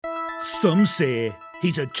Some say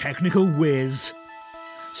he's a technical whiz.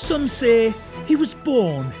 Some say he was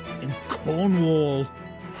born in Cornwall.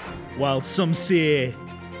 While some say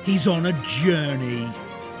he's on a journey.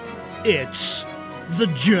 It's The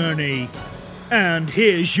Journey. And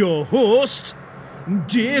here's your host,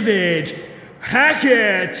 David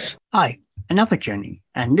Hackett. Hi, another journey.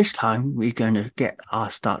 And this time we're going to get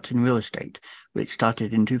our starts in real estate, which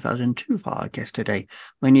started in 2002 for our guest today,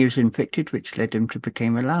 when he was evicted, which led him to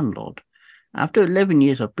become a landlord. After 11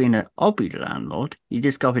 years of being an hobby landlord, he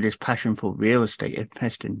discovered his passion for real estate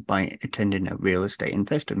investing by attending a real estate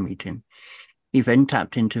investor meeting. He then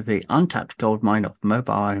tapped into the untapped gold mine of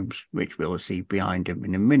mobile homes, which we'll see behind him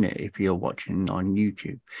in a minute if you're watching on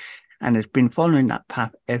YouTube, and has been following that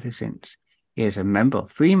path ever since. He is a member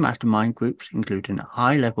of 3 mastermind groups, including a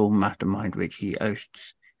high-level mastermind which he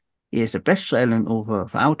hosts. He is the best-selling author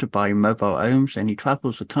of How to Buy Mobile Homes, and he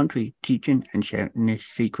travels the country teaching and sharing his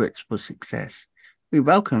secrets for success. We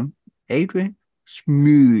welcome Adrian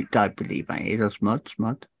Smooth, I believe. Is a smooth?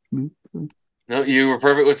 No, you were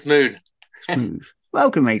perfect with smooth. Smooth.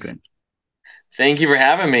 Welcome, Adrian. Thank you for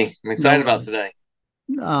having me. I'm excited about today.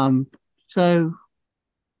 So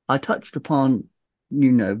I touched upon,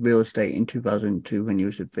 real estate in 2002 when you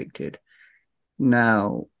was evicted.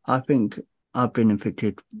 Now, I think I've been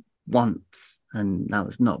evicted once, and that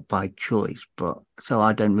was not by choice, but so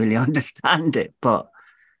I don't really understand it. But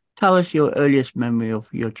tell us your earliest memory of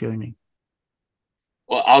your journey.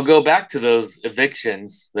 Well, I'll go back to those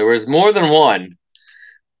evictions. There was more than one.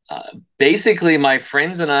 Basically, my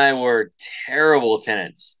friends and I were terrible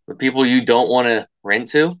tenants, the people you don't want to rent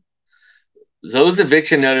to. Those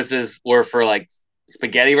eviction notices were for like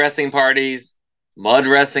spaghetti wrestling parties, mud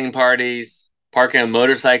wrestling parties, parking a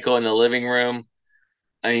motorcycle in the living room.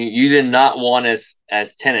 I mean, you did not want us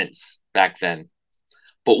as tenants back then.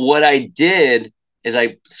 But what I did is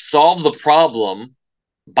I solved the problem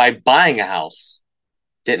by buying a house.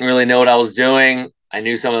 Didn't really know what I was doing. I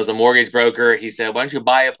knew someone was a mortgage broker. He said, why don't you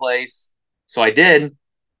buy a place? So I did.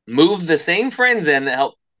 Moved the same friends in that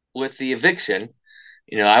helped with the eviction.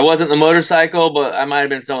 I wasn't the motorcycle, but I might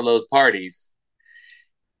have been some of those parties.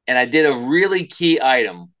 And I did a really key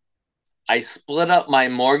item. I split up my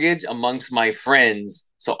mortgage amongst my friends,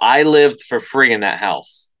 so I lived for free in that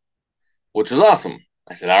house, which was awesome.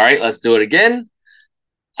 I said, all right, let's do it again.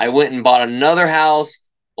 I went and bought another house,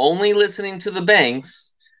 only listening to the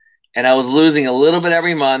banks, and I was losing a little bit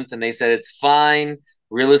every month, and they said, it's fine.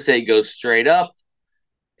 Real estate goes straight up.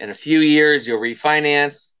 In a few years, you'll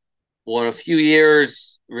refinance. Well, in a few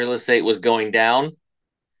years, real estate was going down,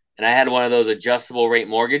 and I had one of those adjustable rate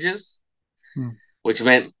mortgages, which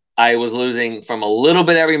meant I was losing from a little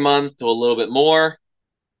bit every month to a little bit more.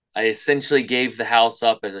 I essentially gave the house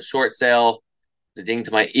up as a short sale, the ding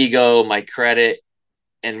to my ego, my credit,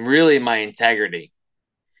 and really my integrity.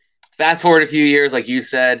 Fast forward a few years, like you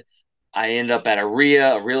said, I end up at a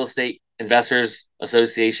RIA, a Real Estate Investors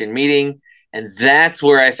Association meeting, and that's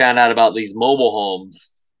where I found out about these mobile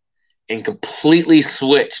homes and completely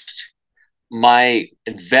switched my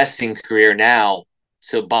investing career now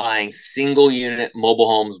to buying single unit mobile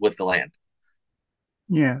homes with the land.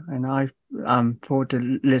 Yeah, and I for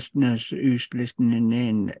the listeners who's listening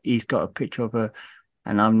in, he's got a picture of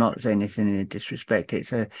and I'm not saying this in any disrespect,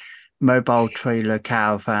 it's a mobile trailer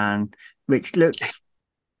caravan, which looks,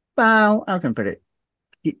 well, how can I put it,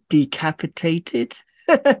 decapitated.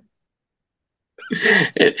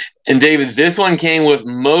 And David, this one came with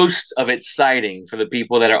most of its siding for the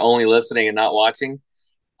people that are only listening and not watching.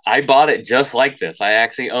 I bought it just like this. I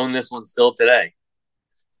actually own this one still today.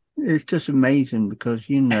 It's just amazing because,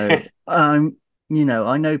 I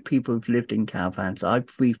know people who've lived in caravans. I've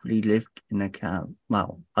briefly lived in a caravan.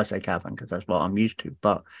 Well, I say caravan because that's what I'm used to.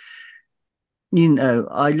 But,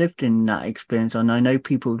 I lived in that experience, and I know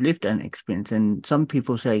people who've lived in that experience. And some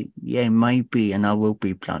people say, yeah, maybe, and I will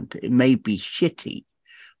be blunt, it may be shitty,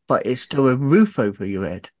 but it's still a roof over your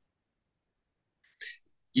head.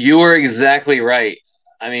 You are exactly right.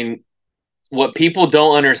 I mean, what people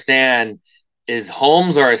don't understand is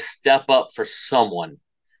homes are a step up for someone.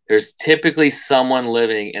 There's typically someone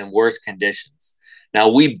living in worse conditions. Now,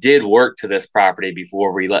 we did work to this property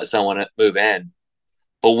before we let someone move in,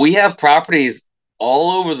 but we have properties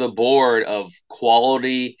all over the board of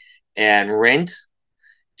quality and rent.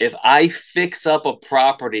 If I fix up a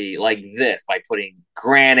property like this by putting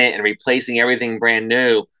granite and replacing everything brand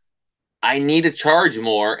new, I need to charge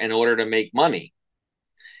more in order to make money.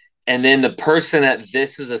 And then the person that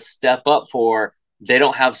this is a step up for, they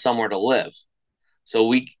don't have somewhere to live. So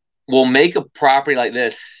we will make a property like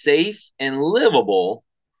this safe and livable,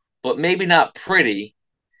 but maybe not pretty.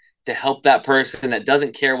 to help that person that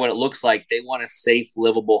doesn't care what it looks like. They want a safe,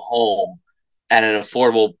 livable home at an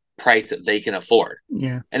affordable price that they can afford.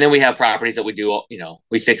 Yeah. And then we have properties that we do,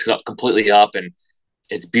 we fix it up completely up and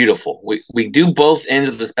it's beautiful. We do both ends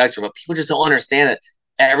of the spectrum, but people just don't understand that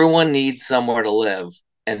everyone needs somewhere to live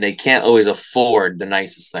and they can't always afford the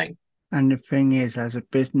nicest thing. And the thing is, as a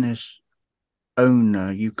business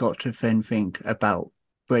owner, you've got to then think about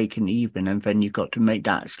breaking even, and then you've got to make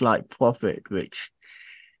that slight profit, which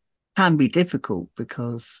can be difficult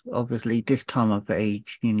because obviously this time of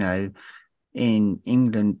age, in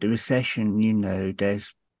England, the recession,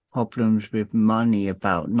 there's problems with money,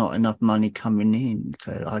 about not enough money coming in.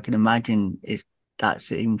 So I can imagine it's that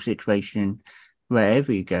same situation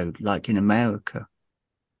wherever you go, like in America.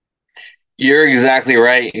 You're exactly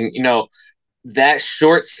right. And, that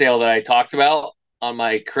short sale that I talked about on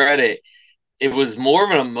my credit, it was more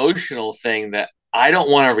of an emotional thing that I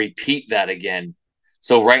don't want to repeat that again.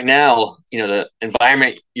 So right now, the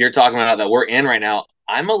environment you're talking about that we're in right now,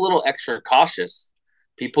 I'm a little extra cautious.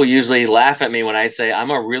 People usually laugh at me when I say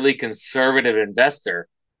I'm a really conservative investor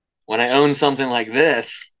when I own something like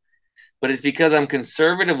this, but it's because I'm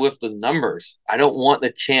conservative with the numbers. I don't want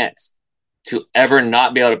the chance to ever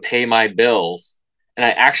not be able to pay my bills. And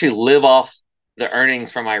I actually live off the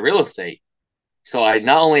earnings from my real estate. So I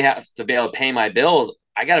not only have to be able to pay my bills,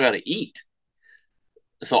 I got to be able to eat.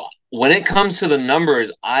 So when it comes to the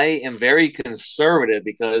numbers, I am very conservative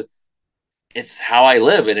because it's how I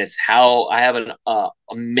live and it's how I have an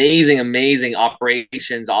amazing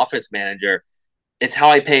operations office manager. It's how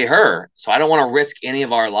I pay her. So I don't want to risk any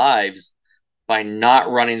of our lives by not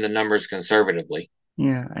running the numbers conservatively.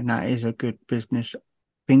 Yeah, and that is a good business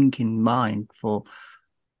thinking mind for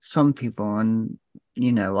some people. And,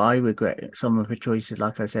 I regret some of the choices,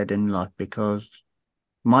 like I said, in life because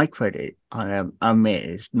my credit, I admit,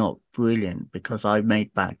 is not brilliant because I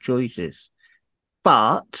made bad choices.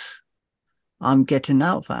 But I'm getting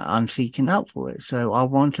out that. I'm seeking out for it. So I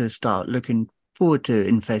want to start looking forward to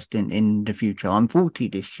investing in the future. I'm 40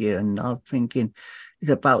 this year and I'm thinking it's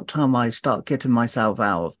about time I start getting myself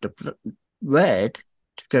out of the red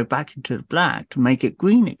to go back into the black to make it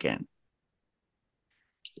green again.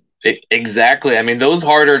 Exactly. I mean, those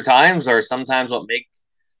harder times are sometimes what make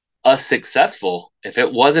us successful. If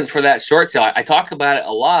it wasn't for that short sale, I talk about it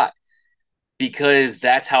a lot because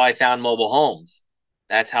that's how I found mobile homes.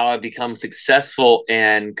 That's how I become successful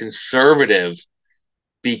and conservative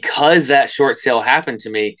because that short sale happened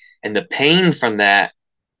to me. And the pain from that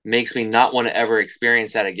makes me not want to ever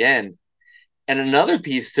experience that again. And another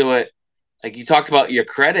piece to it, like you talked about your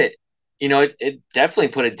credit, it definitely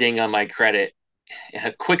put a ding on my credit.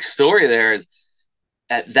 A quick story there is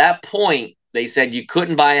at that point, they said you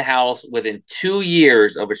couldn't buy a house within 2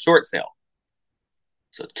 years of a short sale.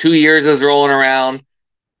 So 2 years is rolling around.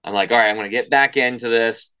 I'm like, all right, I'm going to get back into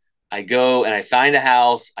this. I go and I find a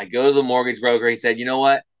house. I go to the mortgage broker. He said, you know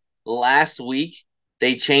what? Last week,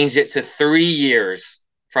 they changed it to 3 years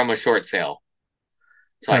from a short sale.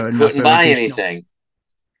 So I So couldn't another buy additional. anything.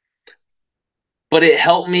 But it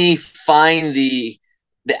helped me find the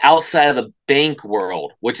outside of the bank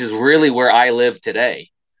world, which is really where I live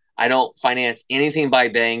today. I don't finance anything by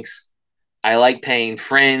banks. I like paying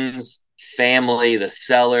friends, family, the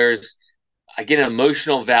sellers. I get an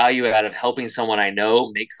emotional value out of helping someone I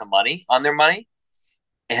know make some money on their money.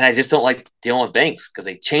 And I just don't like dealing with banks because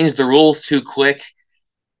they change the rules too quick.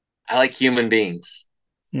 I like human beings.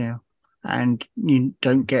 Yeah. And you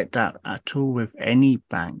don't get that at all with any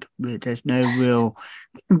bank. There's no real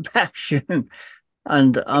compassion.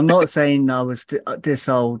 And I'm not saying I was this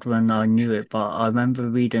old when I knew it, but I remember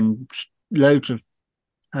reading loads of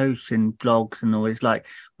posts and blogs and always like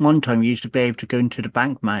one time you used to be able to go into the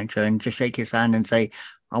bank manager and just shake his hand and say,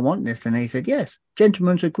 I want this. And they said, yes,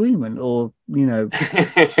 gentleman's agreement or,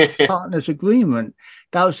 partner's agreement.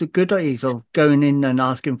 That was the good days of going in and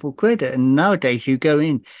asking for credit. And nowadays you go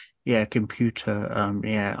in, yeah, computer,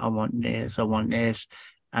 yeah, I want this, I want this.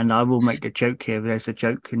 And I will make the joke here. There's a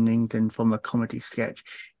joke in England from a comedy sketch.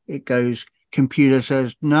 It goes, computer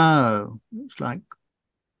says no. It's like,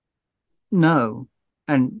 no.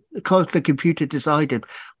 And because the computer decided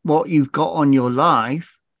what you've got on your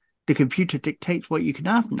life, the computer dictates what you can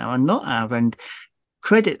have now and not have. And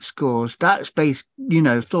credit scores, that's based,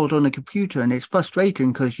 stored on a computer. And it's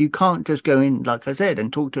frustrating because you can't just go in, like I said,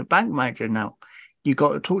 and talk to a bank manager now. You got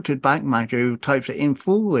to talk to the bank manager who types it in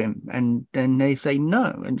for him. And then they say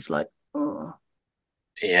no. And it's like, oh.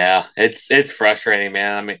 Yeah, it's frustrating,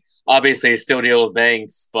 man. I mean, obviously I still deal with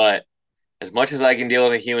banks, but as much as I can deal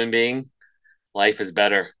with a human being, life is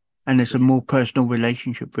better. And it's a more personal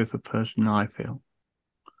relationship with a person, I feel.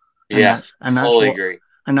 And Yeah, that's totally what agree.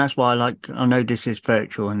 And that's why I know this is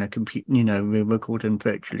virtual and we're recording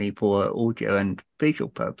virtually for audio and visual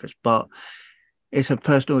purpose, but it's a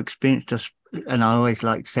personal experience and I always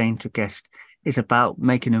like saying to guests, it's about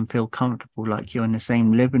making them feel comfortable, like you're in the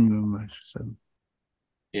same living room as them.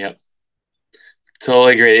 Yeah.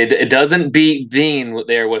 Totally agree. It doesn't beat being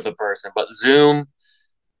there with a person, but Zoom,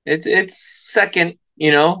 it's second,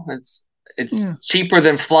 it's cheaper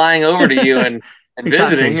than flying over to you and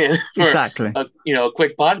exactly. visiting for exactly. a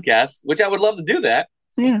quick podcast, which I would love to do that.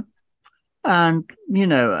 Yeah. And,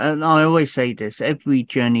 and I always say this, every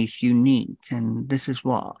journey is unique. And this is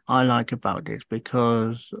what I like about this,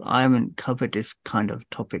 because I haven't covered this kind of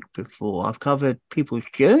topic before. I've covered people's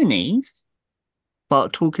journeys,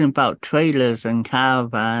 but talking about trailers and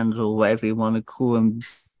caravans or whatever you want to call them,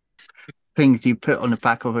 things you put on the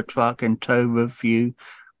back of a truck and tow with you,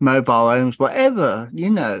 mobile homes, whatever,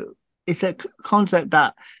 it's a concept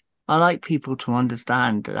that I like people to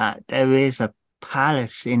understand, that there is a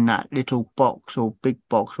palace in that little box or big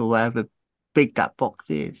box or whatever big that box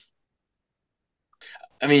is.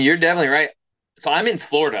 I mean, you're definitely right. So I'm in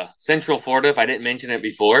Florida, Central Florida, if I didn't mention it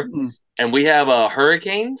before, and we have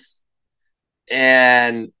hurricanes.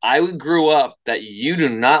 And I grew up that you do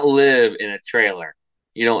not live in a trailer.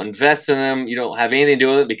 You don't invest in them. You don't have anything to do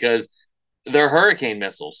with it because they're hurricane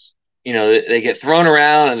missiles. They get thrown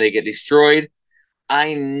around and they get destroyed.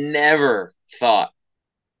 I never thought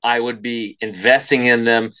I would be investing in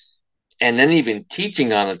them and then even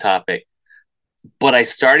teaching on the topic. But I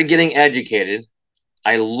started getting educated.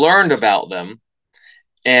 I learned about them.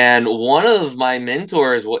 And one of my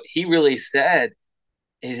mentors, what he really said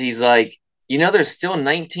is he's like, there's still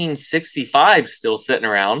 1965 still sitting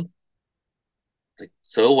around. Like,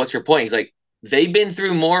 so what's your point? He's like, they've been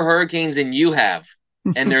through more hurricanes than you have,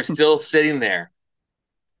 and they're still sitting there.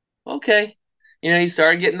 Okay. He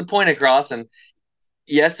started getting the point across, and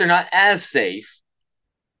yes, they're not as safe,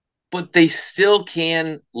 but they still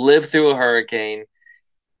can live through a hurricane,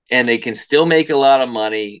 and they can still make a lot of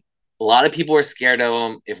money. A lot of people are scared of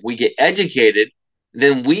them. If we get educated,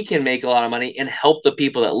 then we can make a lot of money and help the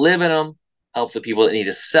people that live in them, help the people that need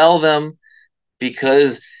to sell them,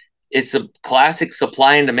 because it's a classic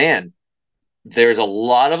supply and demand. There's a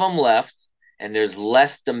lot of them left, and there's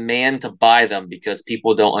less demand to buy them because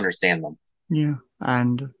people don't understand them. Yeah,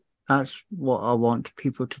 and that's what I want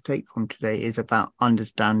people to take from today, is about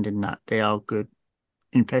understanding that they are good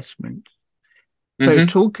investments. So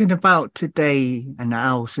talking about today and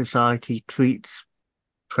how society treats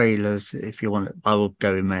trailers, if you want it, I will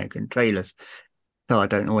go American trailers. So I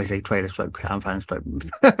don't always say trailers, like caravans.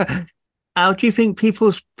 How do you think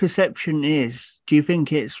people's perception is? Do you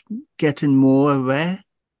think it's getting more aware?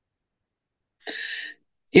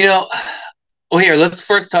 Well, here, let's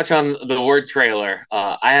first touch on the word trailer.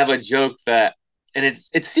 I have a joke that, and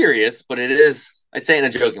it's serious, but it is, I'd say in a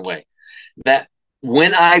joking way, that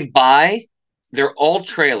when I buy, they're all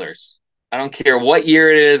trailers. I don't care what year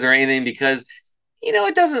it is or anything, because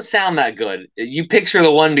it doesn't sound that good. You picture the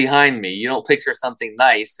one behind me. You don't picture something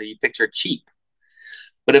nice, so you picture cheap.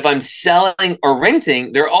 But if I'm selling or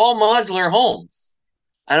renting, they're all modular homes.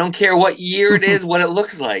 I don't care what year it is, what it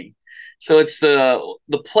looks like. So it's the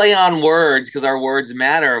play on words, because our words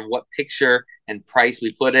matter, of what picture and price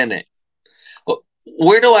we put in it. But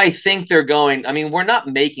where do I think they're going? I mean, we're not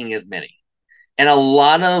making as many. And a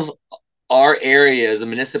lot of our areas and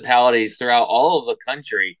municipalities throughout all of the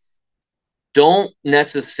country don't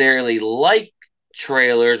necessarily like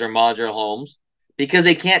trailers or modular homes because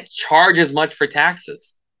they can't charge as much for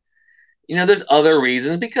taxes. There's other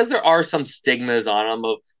reasons, because there are some stigmas on them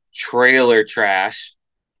of trailer trash,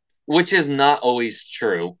 which is not always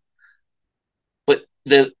true. But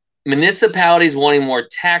the municipalities wanting more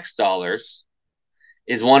tax dollars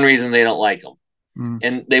is one reason they don't like them.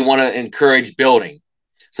 And they want to encourage building.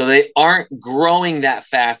 So they aren't growing that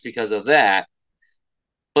fast because of that.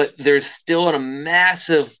 But there's still a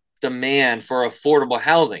massive demand for affordable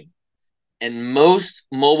housing. And most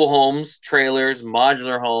mobile homes, trailers,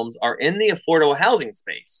 modular homes are in the affordable housing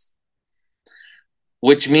space,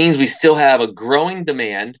 which means we still have a growing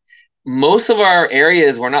demand. Most of our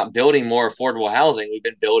areas, we're not building more affordable housing. We've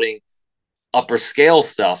been building upper scale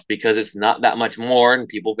stuff because it's not that much more and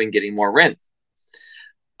people have been getting more rent.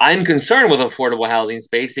 I'm concerned with affordable housing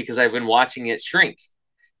space because I've been watching it shrink.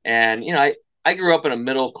 And, I grew up in a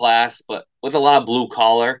middle class, but with a lot of blue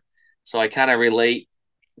collar. So I kind of relate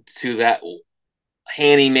to that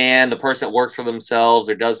handyman, the person that works for themselves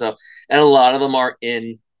or does stuff. And a lot of them are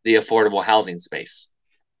in the affordable housing space.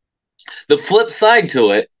 The flip side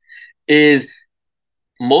to it is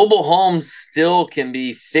mobile homes still can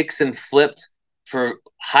be fixed and flipped for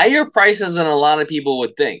higher prices than a lot of people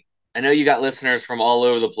would think. I know you got listeners from all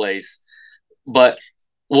over the place, but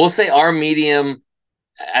we'll say our medium,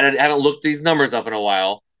 I haven't looked these numbers up in a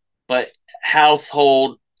while, but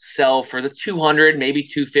household sell for the 200, maybe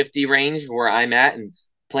 250 range where I'm at in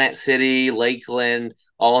Plant City, Lakeland,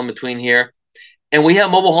 all in between here. And we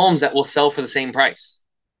have mobile homes that will sell for the same price.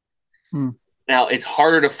 Now, it's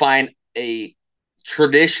harder to find a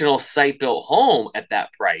traditional site-built home at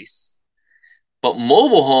that price, but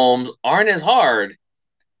mobile homes aren't as hard.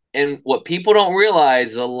 And what people don't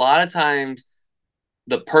realize is a lot of times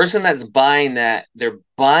the person that's buying that, they're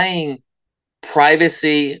buying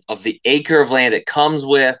privacy of the acre of land it comes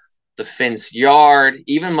with, the fenced yard.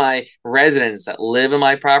 Even my residents that live in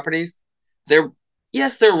my properties, they're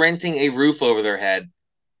renting a roof over their head,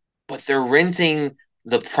 but they're renting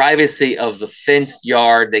the privacy of the fenced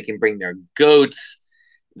yard. They can bring their goats,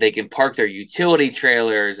 they can park their utility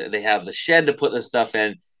trailers, they have the shed to put the stuff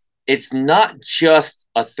in. It's not just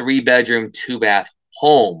a 3-bedroom, 2-bath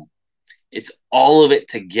home. It's all of it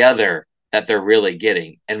together that they're really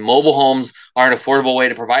getting. And mobile homes are an affordable way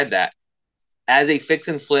to provide that as a fix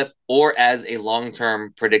and flip or as a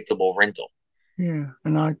long-term predictable rental. Yeah,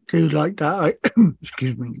 and I do like that.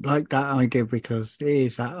 Excuse me, like that idea because it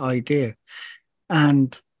is that idea.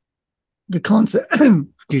 And the concept,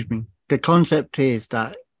 excuse me, the concept is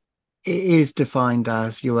that it is defined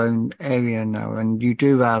as your own area now, and you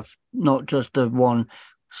do have not just the one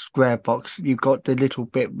square box, you've got the little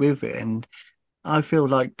bit with it. And I feel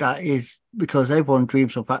like that is because everyone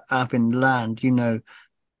dreams of having land,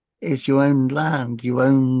 it's your own land, your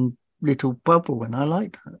own little bubble, and I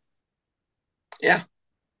like that. Yeah.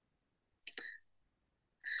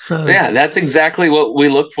 So yeah, that's exactly what we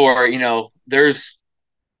look for. There's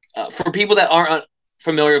for people that aren't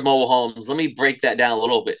familiar with mobile homes, let me break that down a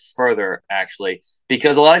little bit further, actually,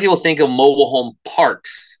 because a lot of people think of mobile home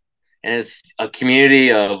parks, and it's a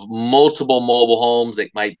community of multiple mobile homes. It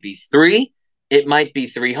might be 3, it might be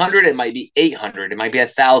 300, it might be 800, it might be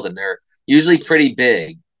 1,000. They're usually pretty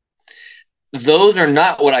big. Those are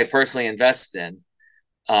not what I personally invest in,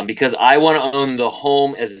 because I want to own the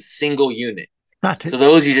home as a single unit. So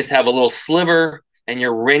those, you just have a little sliver and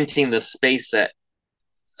you're renting the space that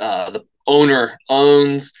the owner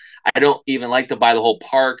owns. I don't even like to buy the whole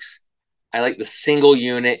parks. I like the single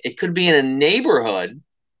unit. It could be in a neighborhood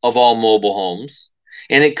of all mobile homes,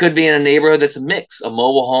 and it could be in a neighborhood that's a mix of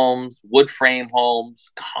mobile homes, wood frame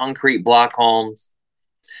homes, concrete block homes.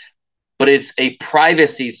 But it's a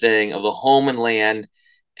privacy thing of the home and land,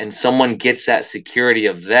 and someone gets that security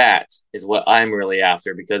of that is what I'm really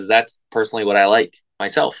after, because that's personally what I like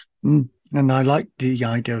myself. And I like the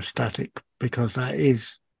idea of static because that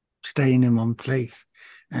is staying in one place.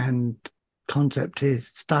 And concept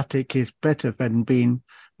is static is better than being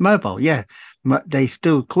mobile. Yeah, they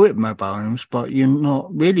still call it mobile homes, but you're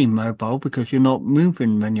not really mobile because you're not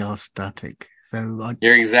moving when you're static. So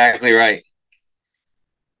you're exactly right.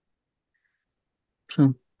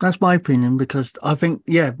 So that's my opinion, because I think,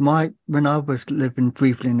 when I was living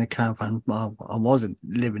briefly in a caravan, well, I wasn't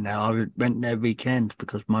living there. I went there weekends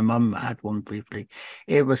because my mum had one briefly.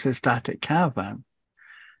 It was a static caravan.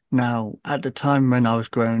 Now, at the time when I was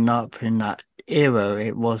growing up in that era,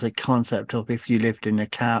 it was a concept of if you lived in a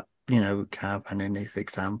caravan in this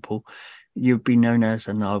example, you'd be known as,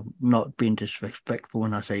 and I'm not being disrespectful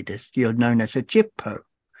when I say this, you're known as a gyppo,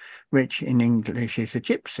 which in English is a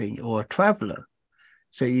gypsy or a traveller.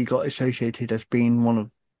 So you got associated as being one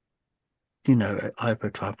of, either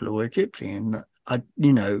a traveller or a gypsy. And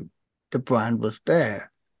the brand was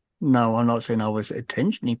there. No, I'm not saying I was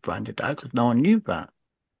intentionally branded that because no one knew that.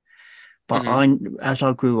 But as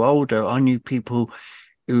I grew older, I knew people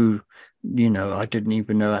who, I didn't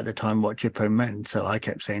even know at the time what gyppo meant. So I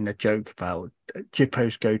kept saying a joke about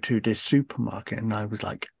gyppos go to this supermarket. And I was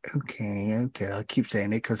like, okay. I keep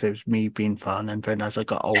saying it because it was me being fun. And then as I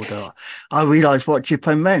got older, I realised what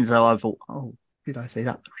gyppo meant. So I thought, oh, did I say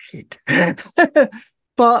that? Shit.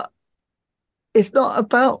 But it's not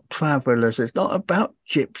about travellers. It's not about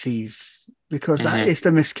gypsies, because that is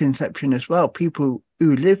the misconception as well. People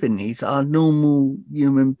who live in these are normal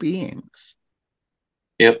human beings.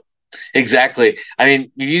 Yep, exactly. I mean,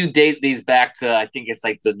 you date these back to, I think it's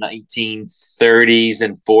like the 1930s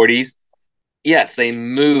and 40s. Yes, they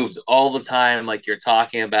moved all the time, like you're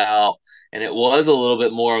talking about, and it was a little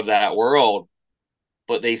bit more of that world,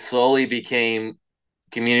 but they slowly became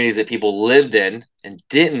communities that people lived in and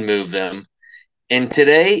didn't move them. And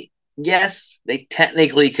today, yes, they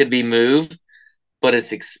technically could be moved, but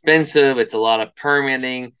it's expensive. It's a lot of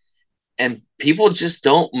permitting, and people just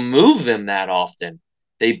don't move them that often.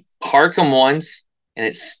 They park them once, and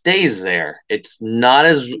it stays there. It's not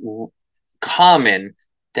as common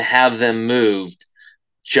to have them moved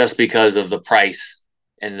just because of the price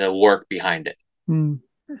and the work behind it.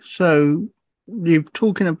 So you're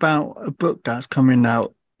talking about a book that's coming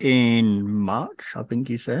out in March, I think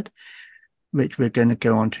you said, which we're going to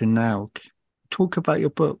go on to now. Talk about your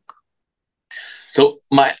book. So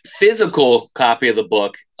my physical copy of the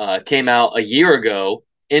book came out a year ago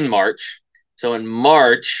in March. So in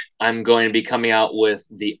March, I'm going to be coming out with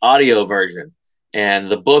the audio version.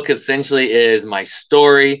 And the book essentially is my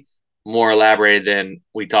story, more elaborated than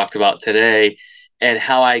we talked about today, and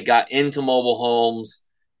how I got into mobile homes,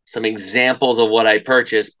 some examples of what I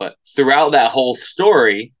purchased. But throughout that whole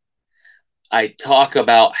story, I talk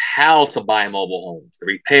about how to buy mobile homes, the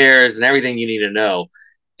repairs, and everything you need to know.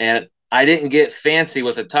 And I didn't get fancy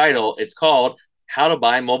with the title. It's called How to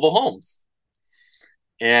Buy Mobile Homes.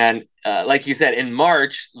 And like you said, in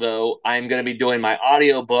March, though, I'm going to be doing my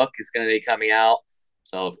audio book. It's going to be coming out.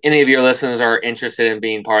 So if any of your listeners are interested in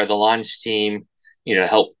being part of the launch team,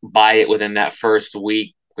 help buy it within that first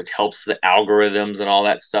week, which helps the algorithms and all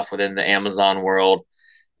that stuff within the Amazon world,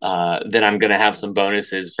 then I'm going to have some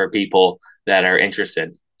bonuses for people that are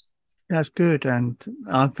interested. That's good. And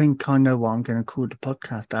I think I know what I'm going to call the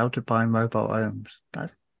podcast, How to Buy Mobile Homes.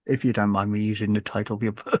 That's, if you don't mind me using the title of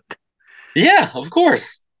your book. Yeah, of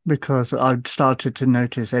course. Because I've started to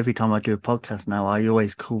notice every time I do a podcast now, I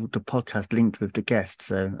always call the podcast linked with the guest.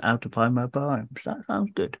 So How to Buy Mobile Homes. That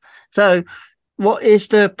sounds good. So what is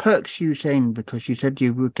the perks you saying? Because you said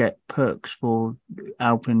you would get perks for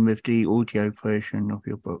helping with the audio version of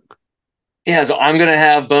your book. Yeah, so I'm going to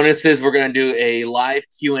have bonuses. We're going to do a live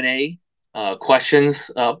Q&A questions,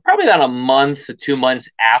 probably about a month to 2 months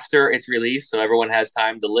after it's released. So everyone has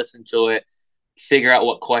time to listen to it, figure out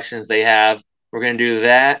what questions they have. We're going to do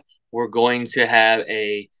that. We're going to have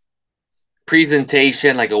a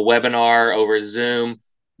presentation, like a webinar over Zoom,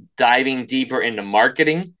 diving deeper into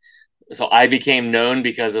marketing. So I became known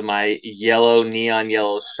because of my neon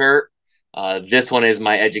yellow shirt. This one is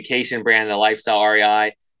my education brand, the Lifestyle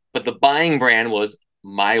REI. But the buying brand was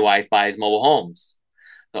My Wife Buys Mobile Homes.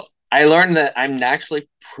 So I learned that I'm actually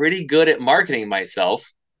pretty good at marketing myself.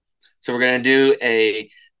 So we're going to do a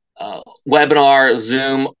webinar,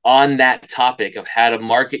 Zoom on that topic of how to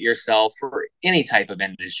market yourself for any type of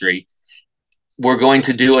industry. We're going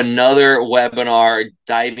to do another webinar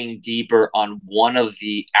diving deeper on one of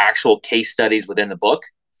the actual case studies within the book.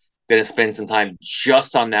 I'm going to spend some time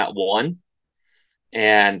just on that one.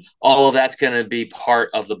 And all of that's going to be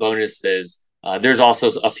part of the bonuses. There's also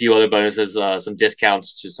a few other bonuses, some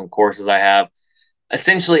discounts to some courses I have.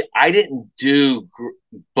 Essentially, I didn't do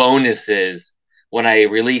bonuses when I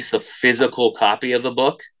released the physical copy of the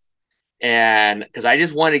book, and because I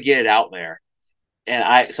just wanted to get it out there. And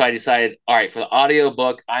I decided, all right, for the audio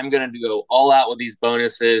book, I'm going to go all out with these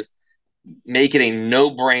bonuses, make it a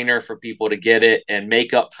no-brainer for people to get it, and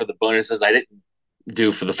make up for the bonuses I didn't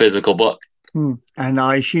do for the physical book. And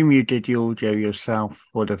I assume you did the audio yourself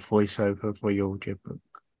for the voiceover for your audio book.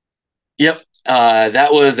 Yep.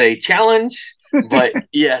 That was a challenge, but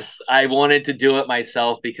yes, I wanted to do it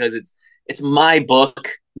myself because it's my book.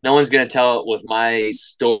 No one's going to tell it with my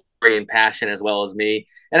story and passion as well as me.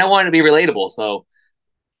 And I want it to be relatable. So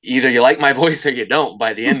either you like my voice or you don't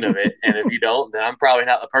by the end of it. And if you don't, then I'm probably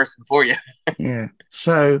not the person for you. Yeah.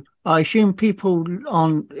 So I assume people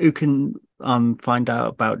who can find out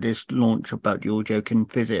about this launch about the audio can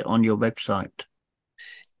visit on your website.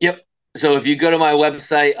 Yep. So if you go to my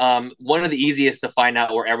website, one of the easiest to find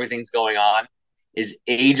out where everything's going on is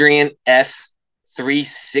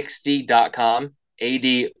AdrianS360.com.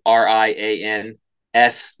 ADRIANS,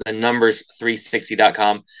 the numbers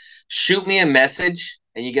 360.com. Shoot me a message,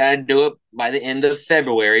 and you got to do it by the end of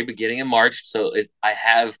February, beginning of March. So I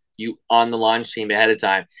have you on the launch team ahead of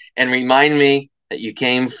time. And remind me that you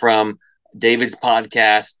came from David's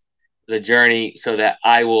podcast, The Journey, so that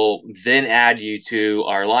I will then add you to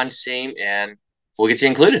our launch team and we'll get you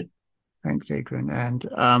included. Thanks, Adrian.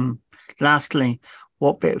 And lastly,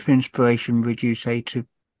 what bit of inspiration would you say to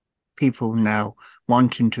people now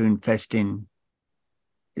wanting to invest in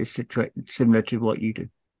this situation similar to what you do?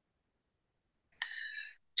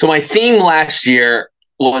 So my theme last year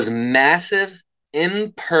was massive,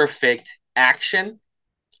 imperfect action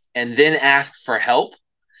and then ask for help.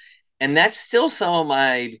 And that's still some of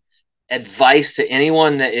my advice to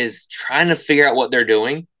anyone that is trying to figure out what they're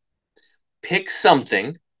doing. Pick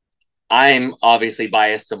something. I'm obviously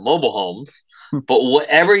biased to mobile homes, but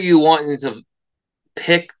whatever you want to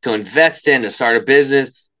pick to invest in, to start a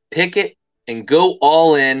business, pick it and go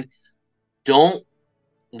all in. Don't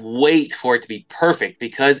wait for it to be perfect,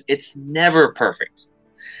 because it's never perfect.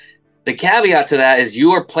 The caveat to that is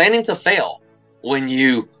you are planning to fail when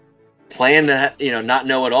you plan to, not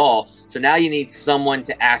know it all. So now you need someone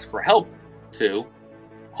to ask for help to,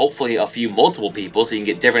 hopefully multiple people, so you can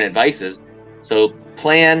get different advices. So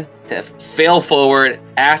plan to fail forward,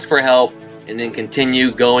 ask for help, and then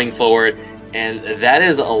continue going forward. And that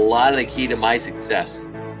is a lot of the key to my success.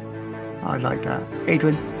 I like that.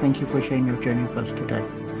 Adrian, thank you for sharing your journey with us today.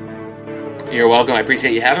 You're welcome. I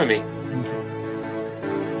appreciate you having me. Thank you.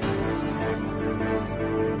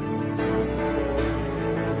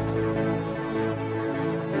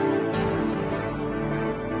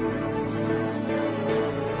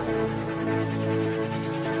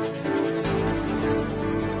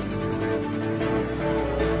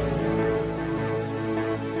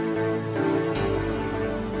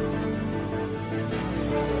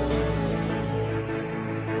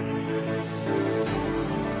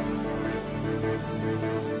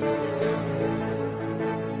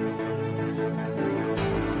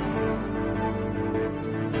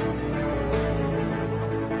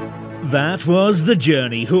 That was The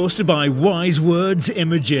Journey, hosted by Wise Words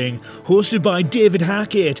Imaging, hosted by David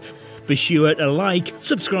Hackett. Be sure to like,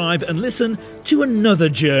 subscribe and listen to another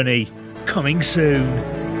journey coming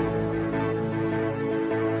soon.